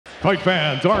Fight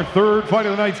fans, our third fight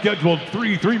of the night scheduled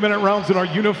 3-minute rounds in our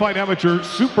unified amateur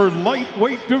super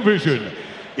lightweight division.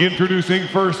 Introducing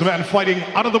first man fighting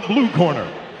out of the blue corner.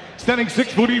 Standing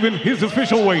 6 foot even, his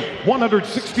official weight,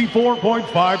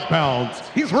 164.5 pounds.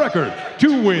 His record,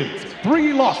 2 wins,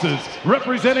 3 losses.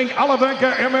 Representing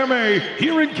Alberta MMA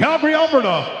here in Calgary,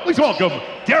 Alberta. Please welcome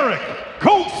Derek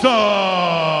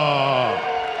Khosa.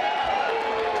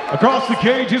 Across the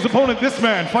cage, his opponent, this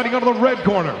man, fighting out of the red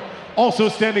corner. Also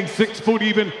standing 6 foot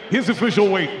even, his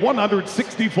official weight,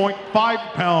 160.5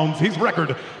 pounds. His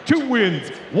record, 2 wins,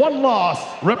 1 loss.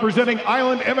 Representing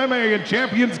Island MMA and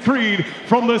Champions Creed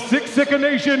from the Siksika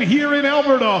Nation here in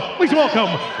Alberta. Please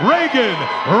welcome Regan,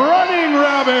 Running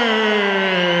Rabbit.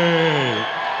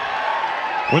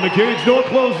 When the cage door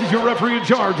closes, your referee in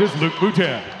charge is Luke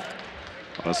Boutin.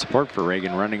 A lot of support for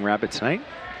Regan, Running Rabbit tonight.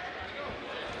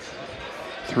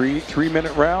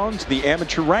 3-minute rounds, the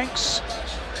amateur ranks.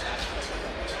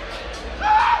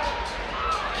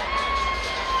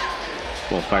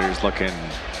 Both fighters looking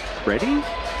ready.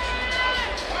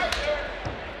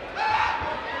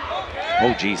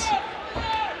 Oh, geez.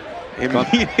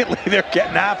 Immediately they're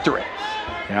getting after it.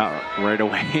 Yeah, right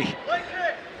away.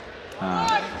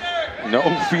 No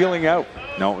feeling out.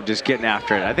 No, just getting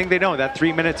after it. I think they know that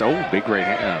 3 minutes. Oh, big right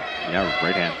hand. Yeah,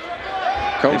 right hand.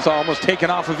 Khosa almost taken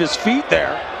off of his feet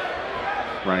there.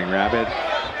 Running Rabbit.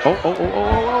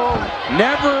 Oh.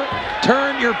 Never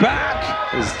turn your back.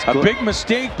 A big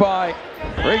mistake by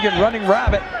Regan, Running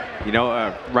Rabbit. You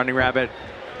know, Running Rabbit,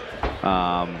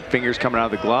 fingers coming out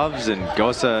of the gloves, and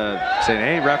Khosa saying,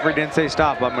 hey, referee didn't say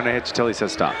stop, I'm going to hit you till he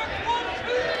says stop.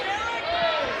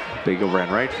 Big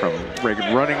overhand right from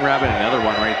Regan, Running Rabbit. Another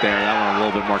one right there. That one a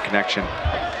little bit more connection.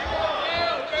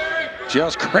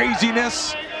 Just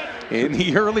craziness in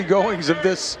the early goings of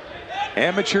this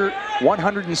amateur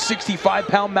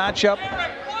 165-pound matchup.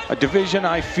 A division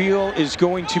I feel is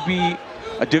going to be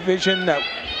a division that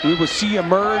we will see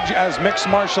emerge as mixed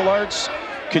martial arts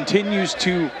continues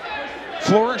to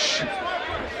flourish.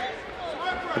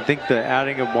 I think the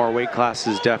adding of more weight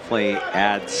classes definitely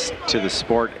adds to the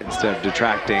sport instead of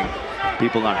detracting.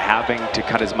 People not having to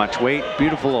cut as much weight.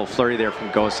 Beautiful little flurry there from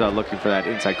Khosa, looking for that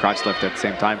inside crotch lift at the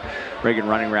same time. Regan,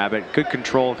 Running Rabbit, good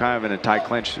control, kind of in a tight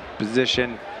clinch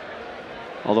position.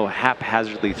 Although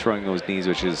haphazardly throwing those knees,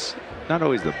 which is not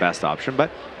always the best option,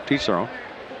 but to each their own.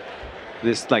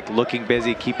 This like looking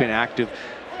busy, keeping active.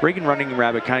 Regan, Running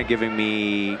Rabbit kind of giving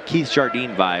me Keith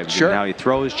Jardine vibes. Sure. And how he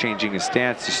throws, changing his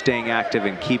stance, just staying active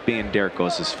and keeping in Derek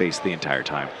Khosa's face the entire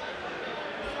time.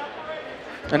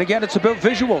 And again, it's about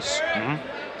visuals.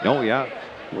 Oh yeah,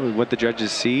 what the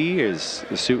judges see is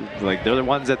the suit. Like they're the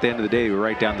ones at the end of the day who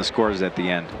write down the scores at the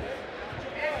end.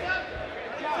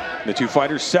 The two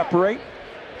fighters separate.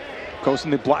 Khosa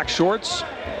in the black shorts.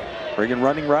 Regan,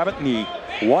 Running Rabbit in the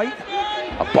white.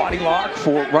 A body lock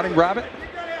for Running Rabbit.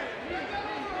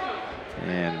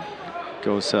 And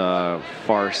Khosa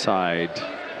far side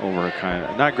over kind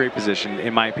of not a great position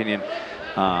in my opinion.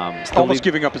 Almost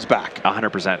giving up his back.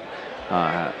 100%.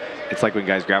 It's like when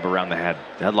guys grab around the head.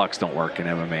 The headlocks don't work in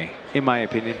MMA, in my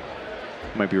opinion.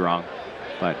 Might be wrong,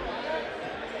 but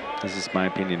this is my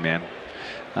opinion, man.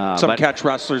 Some catch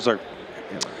wrestlers are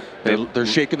they're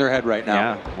shaking their head right now.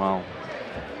 Yeah, well,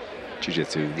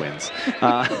 jiu-jitsu wins.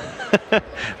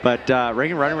 But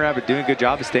Regan, Running Rabbit doing a good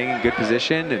job of staying in good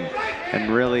position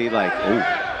and really like, ooh.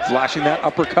 Flashing that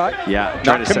uppercut. Yeah.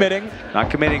 Not committing.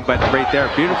 Not committing, but right there,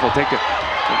 beautiful. Take a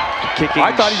kicking.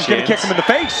 I thought he was going to kick him in the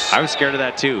face. I was scared of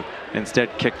that too.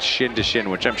 Instead, kicked shin to shin,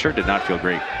 which I'm sure did not feel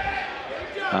great.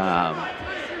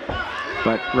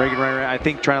 But Regan, Running Rabbit, I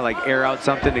think trying to like air out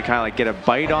something to kind of like get a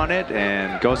bite on it,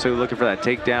 and Khosa looking for that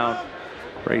takedown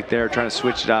right there, trying to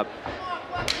switch it up.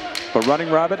 But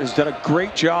Running Rabbit has done a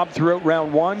great job throughout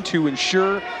round 1 to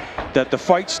ensure that the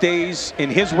fight stays in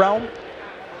his realm.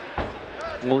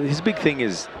 Well, his big thing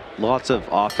is lots of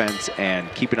offense and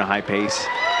keeping a high pace.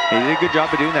 And he did a good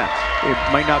job of doing that. It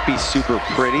might not be super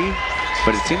pretty,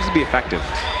 but it seems to be effective.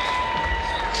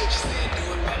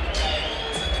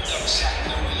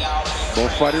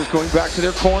 Both fighters going back to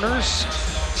their corners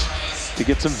to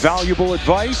get some valuable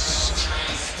advice.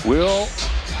 Will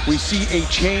we see a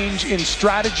change in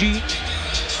strategy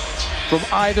from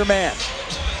either man?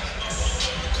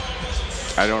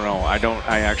 I don't know.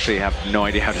 I actually have no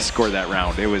idea how to score that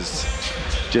round. It was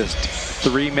just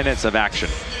 3 minutes of action.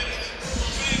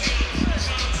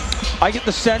 I get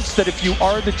the sense that if you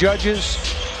are the judges,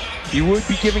 you would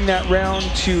be giving that round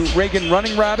to Regan,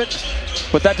 Running Rabbit,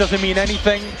 but that doesn't mean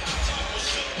anything.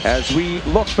 As we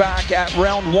look back at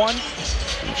round 1.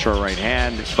 Short right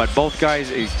hand, but both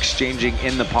guys exchanging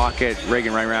in the pocket.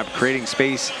 Regan, Running Rabbit creating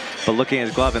space, But looking at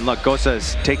his glove, and look, Khosa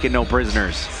is taking no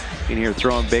prisoners in here,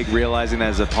 throwing big, realizing that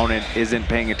his opponent isn't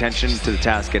paying attention to the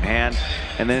task at hand.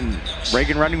 And then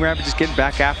Regan Running Rabbit just getting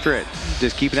back after it,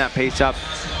 just keeping that pace up.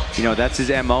 You know, that's his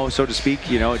MO, so to speak.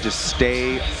 You know, just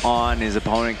stay on his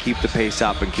opponent, keep the pace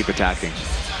up, and keep attacking.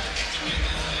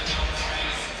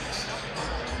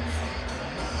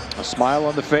 A smile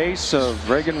on the face of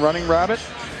Regan Running Rabbit.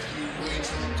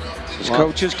 His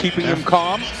coaches keeping him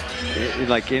calm.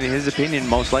 Like, in his opinion,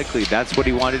 most likely, that's what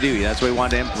he wanted to do. That's what he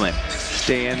wanted to implement.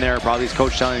 Stay in there. Probably his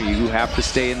coach telling him, you have to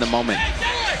stay in the moment.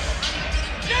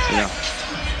 You know.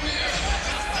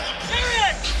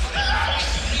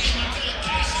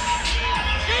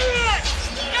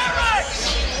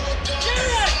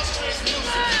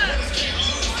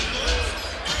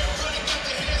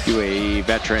 UAE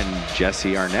veteran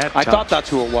Jesse Arnett. I thought that's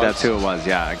who it was. That's who it was,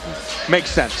 yeah.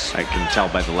 Makes sense. I can tell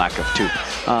by the lack of two.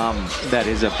 That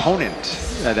his opponent,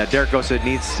 that Derek Khosa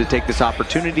needs to take this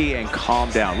opportunity and calm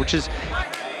down, which is a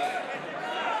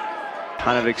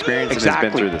ton of experience and has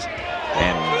been through this.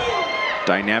 And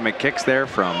dynamic kicks there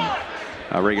from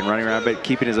Regan Running Rabbit,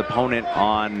 keeping his opponent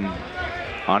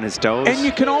on his toes. And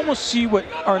you can almost see what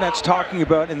Arnett's talking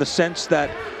about in the sense that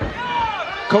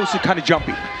Khosa kind of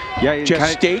jumpy. Yeah,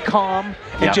 just stay calm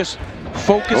and just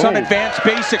focus on advanced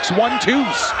basics,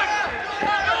 1-2s.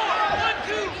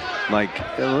 Like,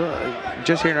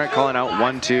 just hearing Arnett calling out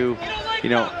 1-2, you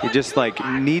know, you just like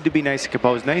need to be nice and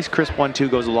composed. Nice crisp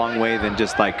 1-2 goes a long way than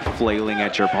just like flailing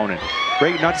at your opponent.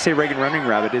 Not to say Regan Running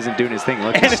Rabbit isn't doing his thing.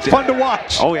 Look, and it's fun to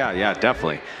watch. Oh yeah, yeah,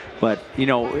 definitely. But, you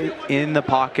know, in the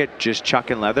pocket, just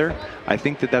chucking leather, I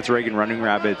think that's Regan Running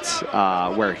Rabbit's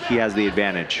where he has the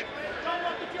advantage.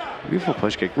 Beautiful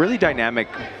push kick. Really dynamic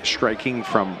striking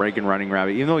from Regan Running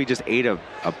Rabbit. Even though he just ate a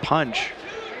punch,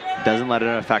 doesn't let it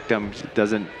affect him.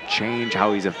 Doesn't change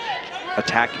how he's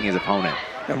attacking his opponent.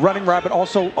 And Running Rabbit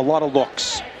also a lot of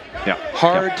looks. Yeah.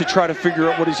 Hard to try to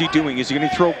figure out what is he doing. Is he going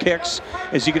to throw kicks?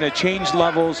 Is he going to change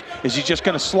levels? Is he just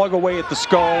going to slug away at the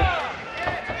skull?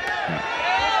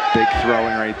 Big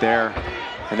throwing right there.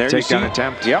 And there you see. Takedown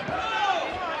attempt. Yep.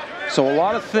 So a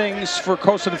lot of things for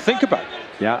Khosa to think about.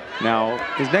 Yeah. Now,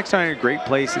 his next time in a great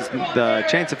place is the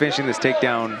chance of finishing this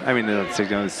takedown. I mean,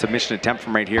 the submission attempt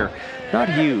from right here. Not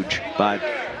huge, but,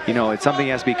 you know, it's something he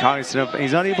has to be cognizant of.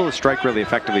 He's not able to strike really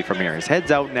effectively from here. His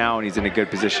head's out now, and he's in a good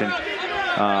position.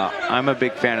 I'm a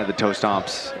big fan of the toe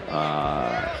stomps.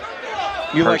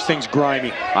 You like things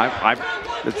grimy.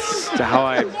 It's how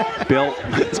I built.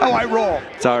 It's how I roll.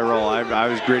 It's how I roll. I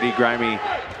was gritty, grimy,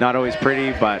 not always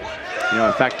pretty, but, you know,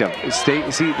 effective.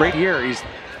 See, right here,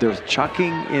 there's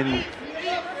chucking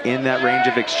in that range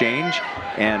of exchange,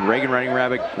 and Regan Running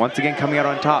Rabbit once again coming out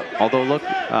on top. Although look,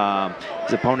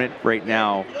 his opponent right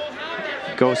now,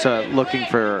 Khosa,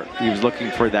 he was looking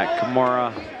for that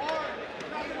Kimura,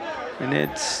 and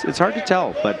it's hard to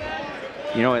tell, but,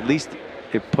 you know, at least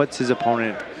it puts his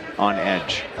opponent on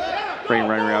edge. Regan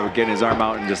Running Rabbit getting his arm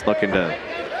out and just looking to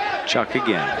chuck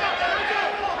again.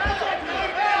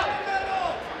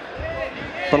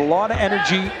 But a lot of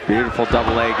energy. Beautiful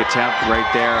double leg attempt right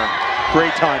there.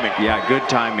 Great timing. Yeah, good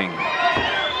timing.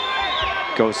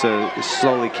 Khosa is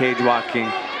slowly cage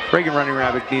walking. Regan Running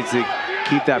Rabbit needs to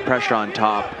keep that pressure on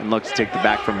top and look to take the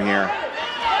back from here.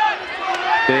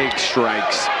 Big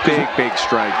strikes, big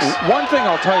strikes. One thing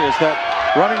I'll tell you is that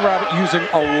Running Rabbit using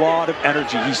a lot of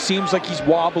energy. He seems like he's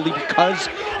wobbly because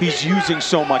he's using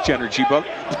so much energy, but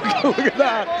look at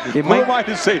that. Who am I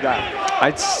to say that?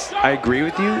 I agree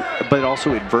with you, but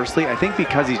also adversely, I think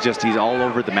because he's all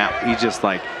over the map. He's just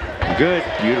like, good,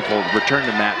 beautiful return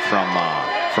to mat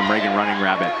from Regan Running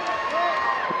Rabbit.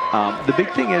 The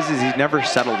big thing is he's never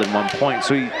settled in one point,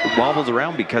 so he wobbles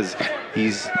around because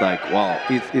he's like, well,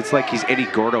 it's like he's Eddie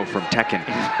Gordo from Tekken,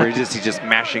 where he's just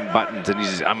mashing buttons, and he's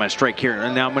just, I'm gonna strike here,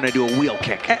 and now I'm gonna do a wheel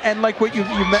kick. And like what you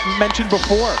mentioned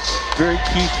before, very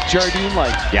Keith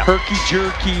Jardine-like,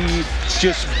 herky-jerky,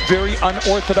 just very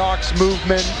unorthodox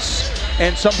movements,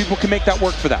 and some people can make that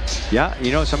work for that. Yeah,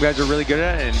 you know, some guys are really good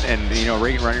at it, and you know,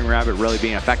 Regan Running Rabbit really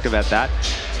being effective at that.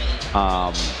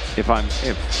 If I'm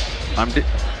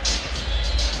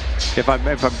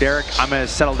Derek, I'm going to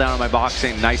settle down on my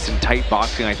boxing. Nice and tight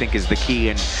boxing, I think, is the key,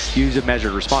 and use a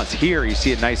measured response. Here, you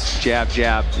see a nice jab,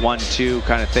 1-2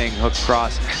 kind of thing, hook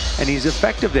cross, and he's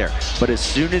effective there. But as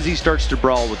soon as he starts to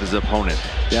brawl with his opponent,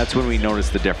 that's when we notice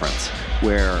the difference.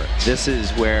 Where this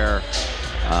is where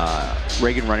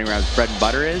Regan Running Rabbit's bread and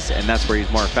butter is, and that's where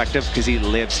he's more effective because he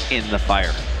lives in the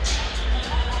fire.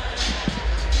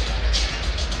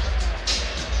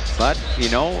 But, you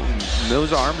know,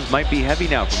 those arms might be heavy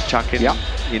now from chucking. Yep.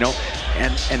 You know,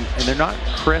 And they're not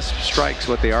crisp strikes.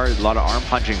 What they are is a lot of arm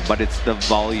punching, but it's the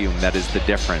volume that is the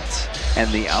difference,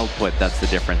 and the output that's the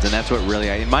difference. And that's what really,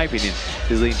 in my opinion,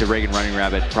 is leading to Regan Running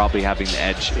Rabbit probably having the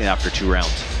edge after 2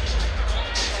 rounds.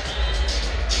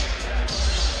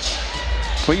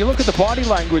 But you look at the body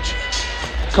language,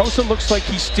 Khosa looks like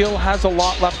he still has a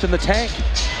lot left in the tank.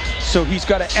 So he's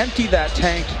got to empty that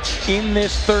tank in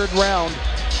this 3rd round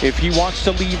if he wants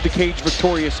to leave the cage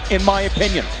victorious, in my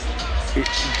opinion.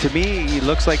 To me, he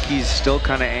looks like he's still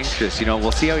kind of anxious. You know,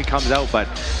 we'll see how he comes out, but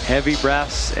heavy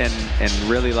breaths and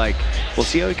really like, we'll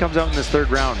see how he comes out in this 3rd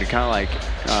round. And kind of like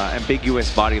ambiguous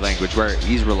body language where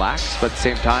he's relaxed, but at the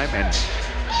same time, and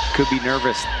could be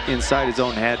nervous inside his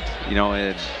own head. You know,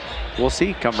 and we'll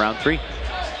see come round 3.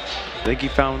 I think he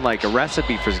found like a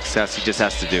recipe for success. He just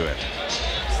has to do it.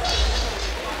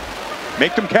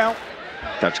 Make them count.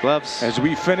 Touch gloves. As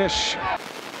we finish.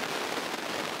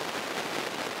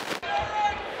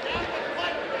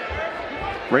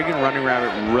 Regan Running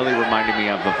Rabbit really reminded me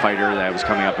of a fighter that was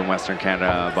coming up in Western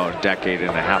Canada about a decade and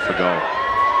a half ago.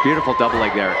 Beautiful double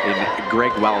leg there in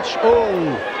Greg Welsh.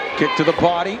 Oh, kick to the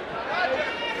body.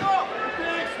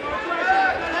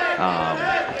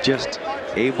 Just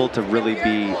able to really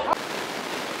be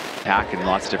attack in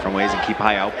lots of different ways and keep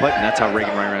high output, and that's how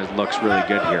Regan Running Rabbit looks really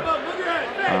good here.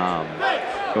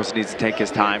 Khosa needs to take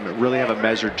his time, really have a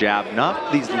measured jab,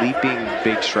 not these leaping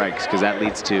big strikes, because that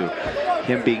leads to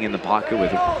him being in the pocket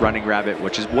with Running Rabbit,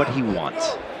 which is what he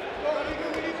wants.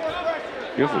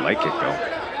 Beautiful leg kick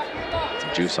though.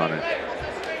 Some juice on it.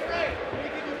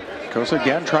 Khosa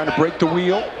again trying to break the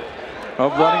wheel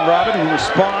of Running Rabbit, who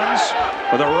responds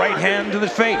with a right hand to the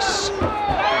face.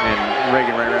 And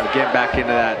Regan Running Rabbit getting back into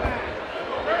that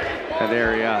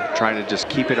area, trying to just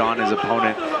keep it on his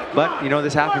opponent. But you know,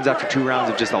 this happens after 2 rounds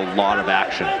of just a lot of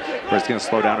action, where it's going to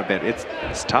slow down a bit. It's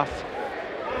tough.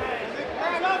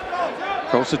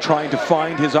 Khosa trying to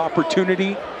find his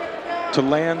opportunity to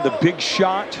land the big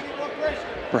shot,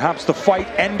 perhaps the fight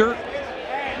ender.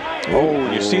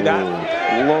 Oh, you see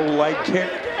that low leg kick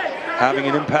having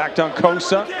an impact on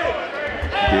Khosa.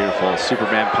 Beautiful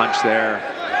Superman punch there.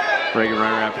 Regan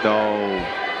Running Rabbit though,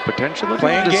 potentially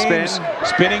playing to games,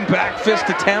 spinning back fist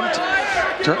attempt.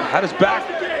 Had his back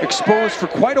exposed for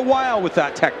quite a while with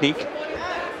that technique.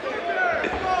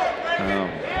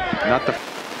 Not the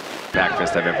back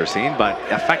fist I've ever seen, but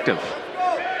effective.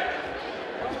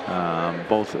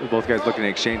 Both guys looking to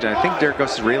exchange. And I think Derek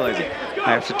Khosa is realizing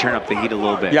I have to turn up the heat a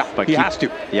little bit. Yeah, but he has to.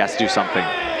 He has to do something.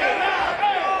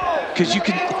 Because you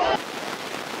can.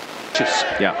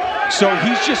 Yeah. So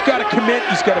he's just got to commit.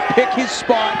 He's got to pick his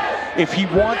spot if he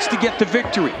wants to get the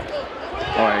victory.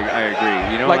 Oh, I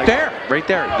agree. You know, like there, right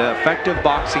there. The effective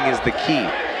boxing is the key.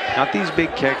 Not these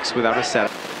big kicks without a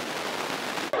setup.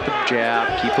 The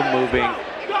jab, keep him moving.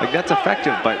 Like that's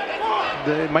effective, but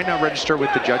it might not register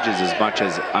with the judges as much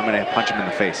as I'm going to punch him in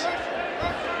the face.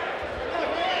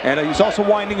 And he's also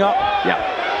winding up. Yeah.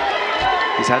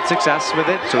 He's had success with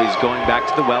it, so he's going back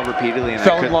to the well repeatedly. And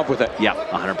fell in love with it. Yeah,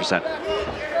 100%.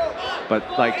 But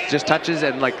like just touches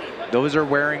and like those are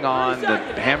wearing on the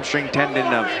hamstring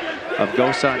tendon of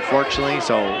Khosa, unfortunately.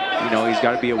 So, you know, he's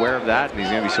got to be aware of that, and he's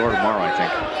going to be sore tomorrow, I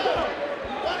think.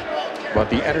 But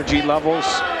the energy levels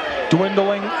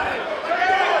dwindling.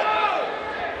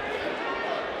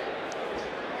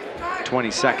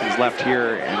 20 seconds left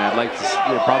here, and I'd like to see,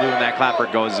 probably when that clapper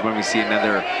goes is when we see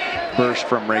another burst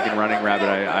from Regan Running Rabbit,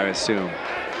 I assume.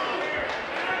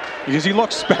 Because he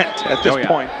looks spent at this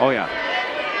point. Oh yeah.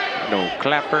 No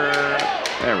clapper.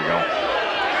 There we go.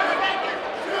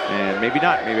 And maybe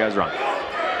not. Maybe I was wrong.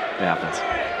 It happens.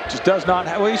 Just does not.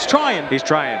 Well, he's trying. He's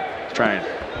trying. He's trying.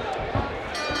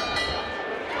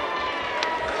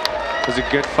 It was a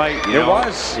good fight. It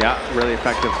was. Yeah, really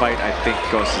effective fight. I think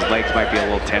Khosa's legs might be a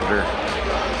little tender.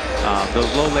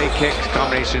 Those low leg kicks,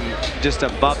 combination just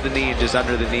above the knee and just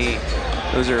under the knee,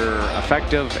 those are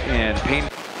effective and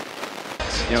painful.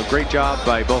 You know, great job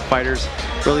by both fighters.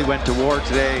 Really went to war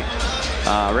today.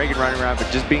 Regan Running Rabbit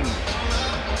just being,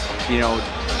 you know,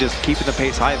 just keeping the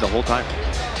pace high the whole time.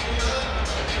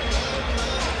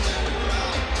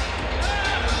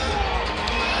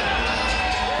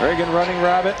 Regan Running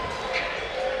Rabbit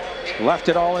left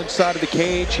it all inside of the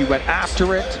cage. He went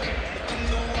after it.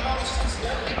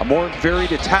 A more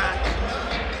varied attack.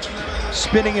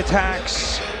 Spinning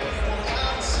attacks.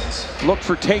 Look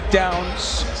for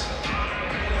takedowns.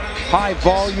 High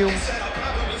volume.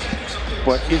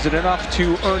 But is it enough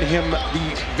to earn him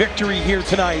the victory here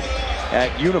tonight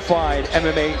at Unified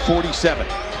MMA 47?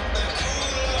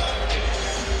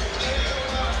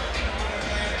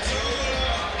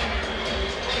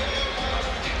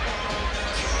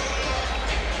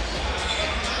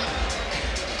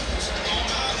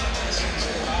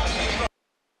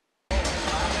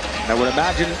 I would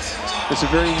imagine it's a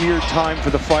very weird time for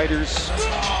the fighters.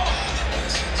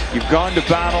 You've gone to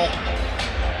battle.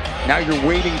 Now you're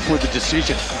waiting for the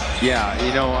decision. Yeah,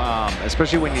 you know,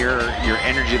 especially when your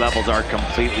energy levels are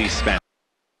completely spent.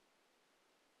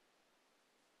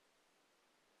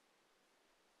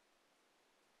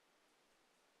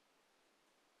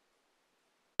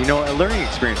 You know, a learning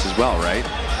experience as well, right?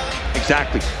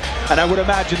 Exactly. And I would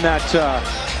imagine that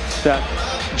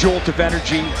that jolt of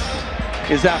energy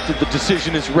is after the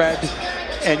decision is read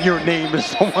and your name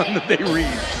is the one that they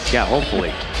read. Yeah,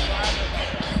 hopefully.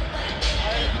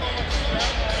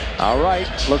 All right,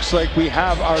 looks like we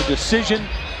have our decision.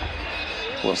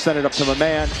 We'll send it up to my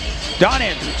man, Don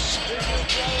Andrews.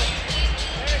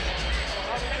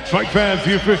 Fight fans,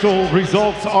 the official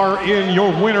results are in.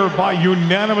 Your winner by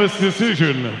unanimous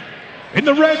decision. In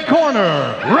the red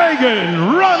corner,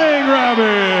 Regan Running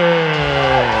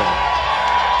Rabbit.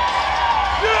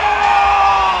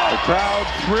 The crowd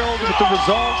thrilled with the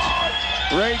result.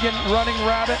 Regan Running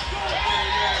Rabbit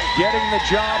getting the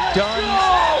job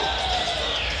done.